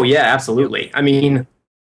 Oh, yeah, absolutely. I mean,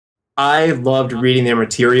 I loved reading their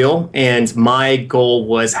material, and my goal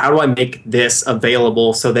was, how do I make this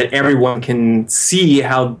available so that everyone can see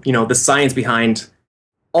how, the science behind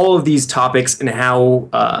all of these topics and how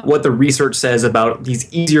what the research says about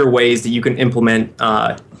these easier ways that you can implement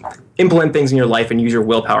things in your life and use your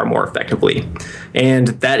willpower more effectively. And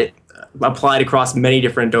that applied across many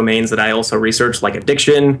different domains that I also researched, like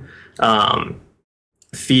addiction,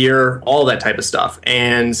 fear, all that type of stuff.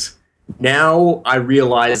 And now I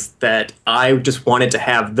realize that I just wanted to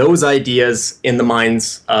have those ideas in the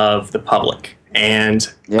minds of the public. And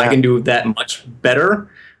I can do that much better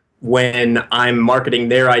when I'm marketing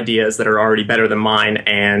their ideas that are already better than mine,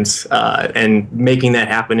 and making that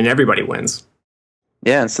happen, and everybody wins.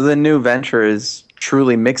 Yeah, so the new venture is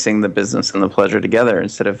truly mixing the business and the pleasure together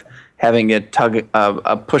instead of having a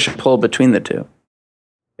push and pull between the two.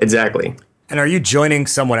 Exactly. And are you joining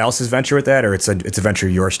someone else's venture with that, or it's a venture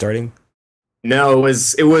you're starting? No,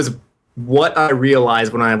 it was what I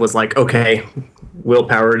realized when I was like, okay,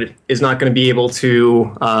 willpower is not going to be able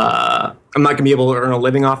to. I'm not going to be able to earn a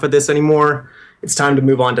living off of this anymore. It's time to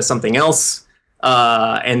move on to something else.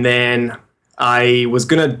 And then I was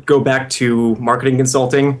going to go back to marketing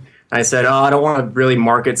consulting. I said, I don't want to really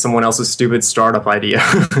market someone else's stupid startup idea.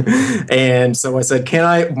 And so I said, can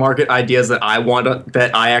I market ideas that I want,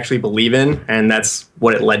 that I actually believe in? And that's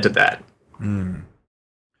what it led to that. Mm.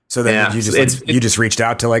 So then you just reached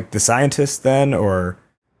out to like the scientists then, or?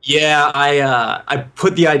 Yeah, I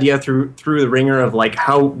put the idea through the ringer of like,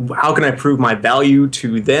 how can I prove my value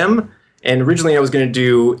to them? And originally I was going to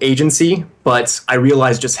do agency, but I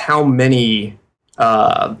realized just how many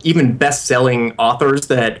even best-selling authors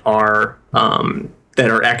that are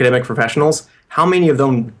academic professionals, how many of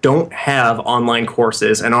them don't have online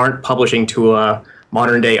courses and aren't publishing to a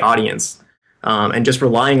modern-day audience, and just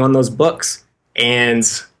relying on those books. And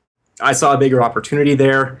I saw a bigger opportunity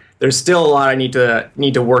there. There's still a lot I need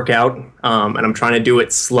to work out, and I'm trying to do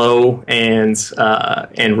it slow and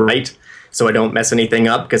right, so I don't mess anything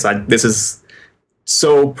up, because this is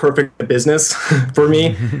so perfect a business for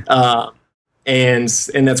me. And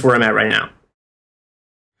that's where I'm at right now.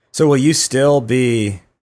 So will you still be,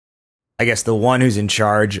 I guess, the one who's in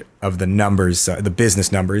charge of the numbers, the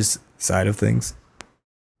business numbers side of things?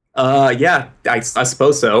 Yeah, I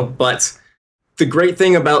suppose so. But the great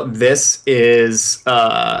thing about this is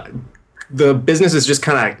the business is just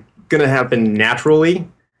kind of going to happen naturally,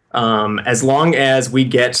 as long as we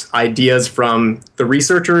get ideas from the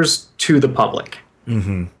researchers to the public.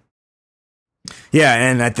 Mm-hmm. Yeah,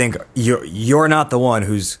 and I think you're not the one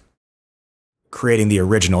who's creating the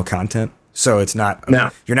original content, so it's not. No.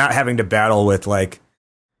 You're not having to battle with like,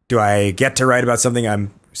 do I get to write about something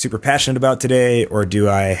I'm super passionate about today, or do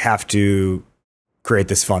I have to create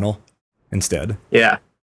this funnel instead? Yeah.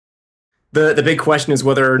 The big question is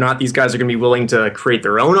whether or not these guys are going to be willing to create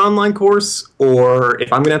their own online course, or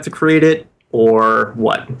if I'm going to have to create it, or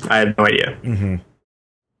what. I have no idea. Mm-hmm.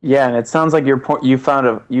 Yeah, and it sounds like you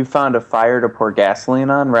found a fire to pour gasoline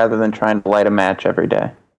on rather than trying to light a match every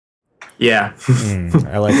day. Yeah.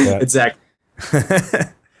 I like that. Exactly.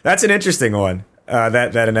 That's an interesting one.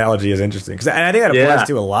 That analogy is interesting, because I think that applies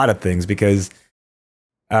to a lot of things. Because,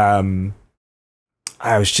 I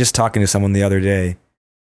was just talking to someone the other day.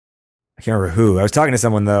 I can't remember who. I was talking to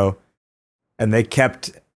someone though, and they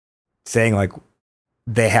kept saying like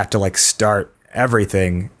they have to like start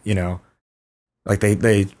everything. You know, like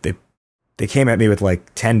they came at me with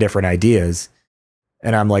like 10 different ideas,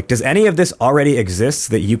 and I'm like, does any of this already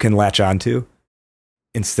exist that you can latch onto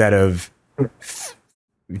instead of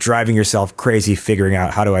driving yourself crazy figuring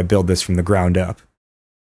out how do I build this from the ground up?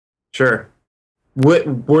 Sure.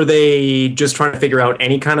 Were they just trying to figure out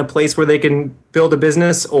any kind of place where they can build a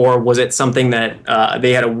business, or was it something that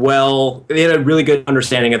they had a really good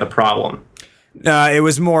understanding of the problem? It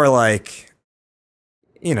was more like,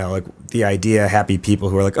 you know, like the idea happy people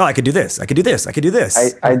who are like, oh, I could do this, I could do this, I could do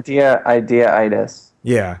this. Idea-itis.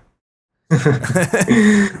 Yeah.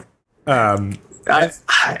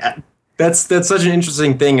 That's such an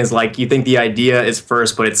interesting thing, is like you think the idea is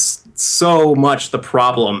first, but it's so much the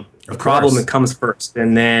problem. The problem that comes first,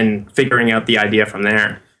 and then figuring out the idea from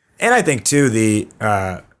there. And I think too the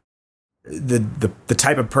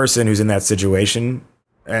type of person who's in that situation,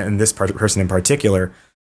 and this person in particular,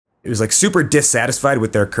 it was like super dissatisfied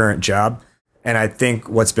with their current job. And I think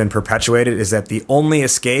what's been perpetuated is that the only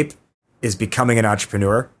escape is becoming an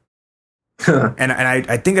entrepreneur. And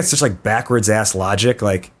I think that's just like backwards ass logic.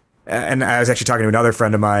 Like, and I was actually talking to another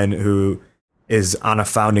friend of mine who is on a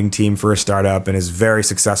founding team for a startup and is very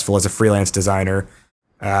successful as a freelance designer.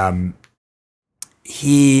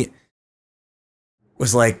 He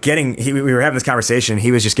was like we were having this conversation.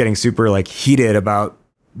 He was just getting super like heated about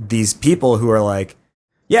these people who are like,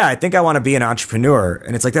 yeah, I think I want to be an entrepreneur.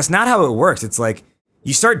 And it's like, that's not how it works. It's like,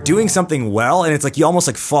 you start doing something well, and it's like, you almost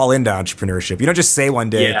like fall into entrepreneurship. You don't just say one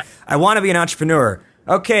day, I want to be an entrepreneur.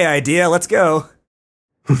 Okay, idea, let's go.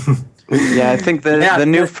 Yeah, I think the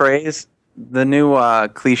new phrase, the new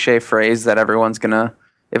cliche phrase that everyone's gonna,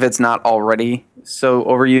 if it's not already so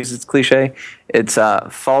overused, it's cliche. It's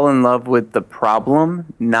fall in love with the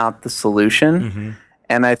problem, not the solution. Mm-hmm.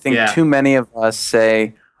 And I think too many of us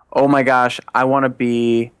say, oh my gosh, I want to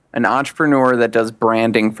be an entrepreneur that does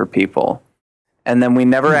branding for people. And then we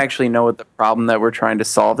never actually know what the problem that we're trying to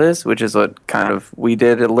solve is, which is what kind of we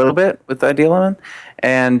did a little bit with Idea Lemon.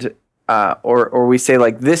 And or we say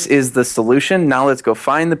like, this is the solution. Now let's go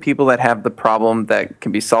find the people that have the problem that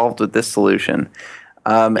can be solved with this solution.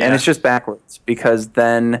 And it's just backwards, because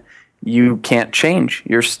then you can't change.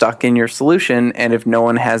 You're stuck in your solution. And if no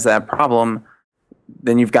one has that problem,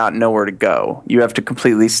 then you've got nowhere to go. You have to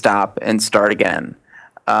completely stop and start again.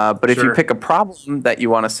 But if you pick a problem that you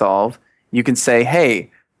want to solve, you can say, hey,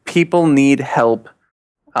 people need help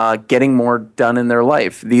getting more done in their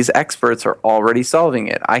life. These experts are already solving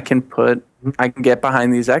it. I can get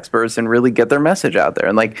behind these experts and really get their message out there.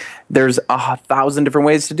 And like, there's 1,000 different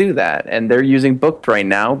ways to do that. And they're using Booked right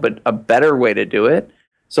now, but a better way to do it.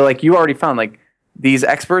 So like, you already found like, these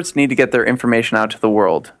experts need to get their information out to the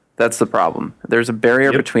world. That's the problem. There's a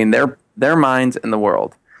barrier between their minds and the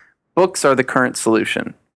world. Books are the current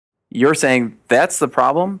solution. You're saying that's the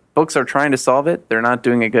problem. Books are trying to solve it. They're not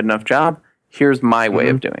doing a good enough job. Here's my way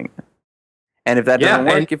of doing it. And if that doesn't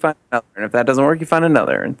work, you find another. And if that doesn't work, you find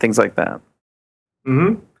another, and things like that.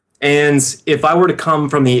 Mm-hmm. And if I were to come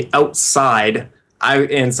from the outside,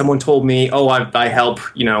 and someone told me, oh, I help,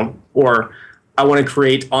 or I want to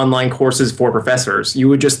create online courses for professors, you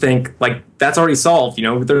would just think like, that's already solved.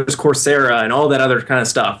 There's Coursera and all that other kind of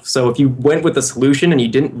stuff. So if you went with the solution and you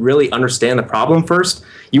didn't really understand the problem first,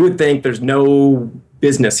 you would think there's no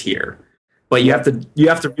business here. But you have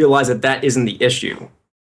to realize that isn't the issue.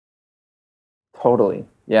 Totally.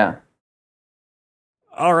 Yeah.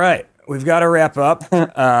 All right. We've got to wrap up.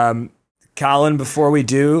 Colin, before we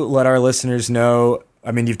do, let our listeners know,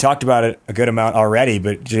 I mean, you've talked about it a good amount already,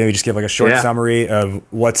 but maybe just give like a short summary of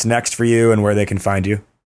what's next for you and where they can find you.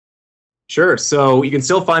 Sure. So you can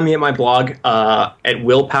still find me at my blog at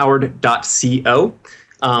willpowered.co.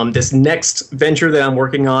 This next venture that I'm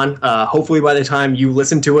working on, hopefully by the time you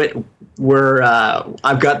listen to it,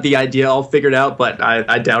 I've got the idea all figured out, but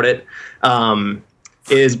I doubt it,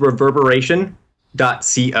 is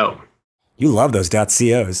reverberation.co. You love those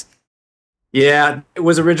 .cos. Yeah, it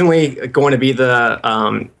was originally going to be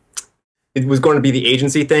the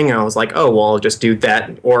agency thing, and I was like, oh, well, I'll just do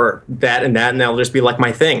that or that, and that'll just be like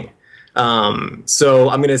my thing. So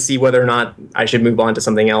I'm going to see whether or not I should move on to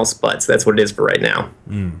something else, but that's what it is for right now.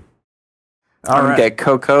 All right. Get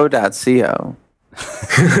coco.co.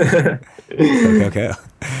 Okay.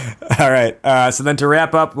 All right. So then to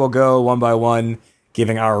wrap up, we'll go one by one,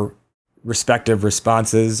 giving our respective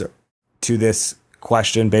responses to this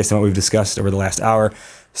question based on what we've discussed over the last hour.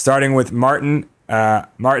 Starting with Martin.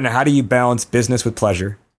 Martin, how do you balance business with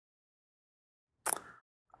pleasure?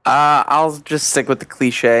 I'll just stick with the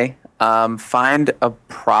cliche. Find a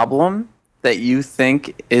problem that you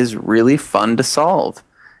think is really fun to solve,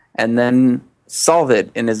 and then solve it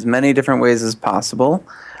in as many different ways as possible.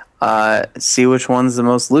 See which one's the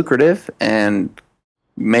most lucrative, and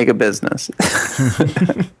make a business.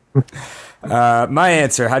 My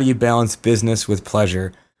answer, how do you balance business with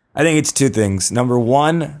pleasure? I think it's two things. Number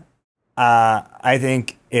one, I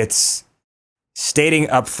think it's stating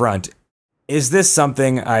up front, is this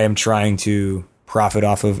something I am trying to profit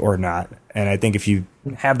off of or not? And I think if you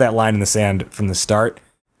have that line in the sand from the start,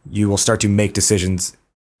 you will start to make decisions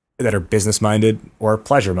that are business-minded or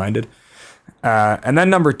pleasure-minded. And then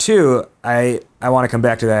number two, I want to come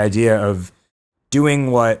back to that idea of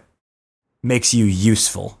doing what makes you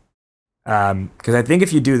useful. Because I think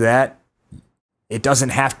if you do that, it doesn't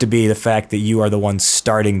have to be the fact that you are the one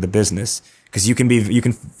starting the business, because you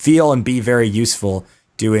can feel and be very useful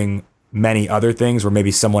doing many other things where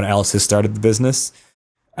maybe someone else has started the business.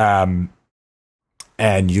 And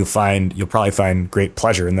you'll probably find great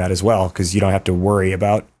pleasure in that as well, because you don't have to worry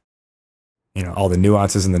about, all the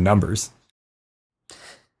nuances and the numbers.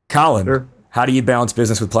 Colin, Sure. How do you balance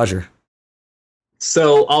business with pleasure?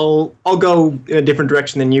 So I'll go in a different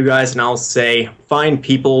direction than you guys, and I'll say find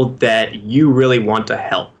people that you really want to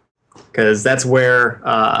help, because that's where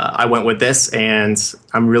I went with this, and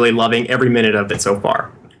I'm really loving every minute of it so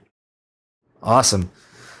far. Awesome.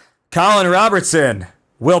 Colin Robertson,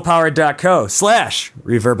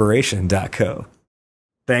 willpower.co/reverberation.co.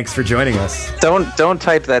 Thanks for joining us. Don't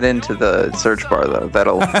type that into the search bar though.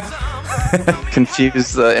 That'll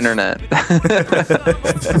confuse the internet.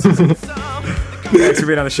 Thanks for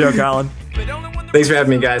being on the show, Colin. Thanks for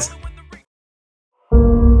having me, guys.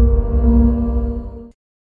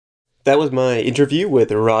 That was my interview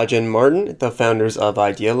with Raj and Martin, the founders of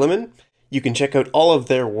Idea Lemon. You can check out all of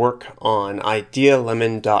their work on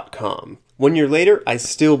idealemon.com. 1 year later, I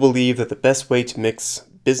still believe that the best way to mix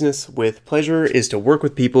business with pleasure is to work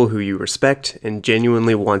with people who you respect and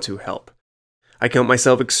genuinely want to help. I count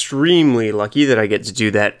myself extremely lucky that I get to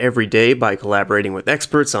do that every day by collaborating with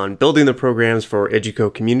experts on building the programs for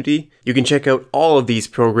Educo Community. You can check out all of these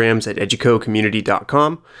programs at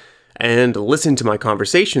educocommunity.com and listen to my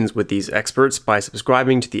conversations with these experts by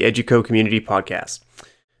subscribing to the Educo Community podcast.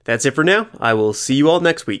 That's it for now. I will see you all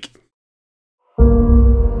next week.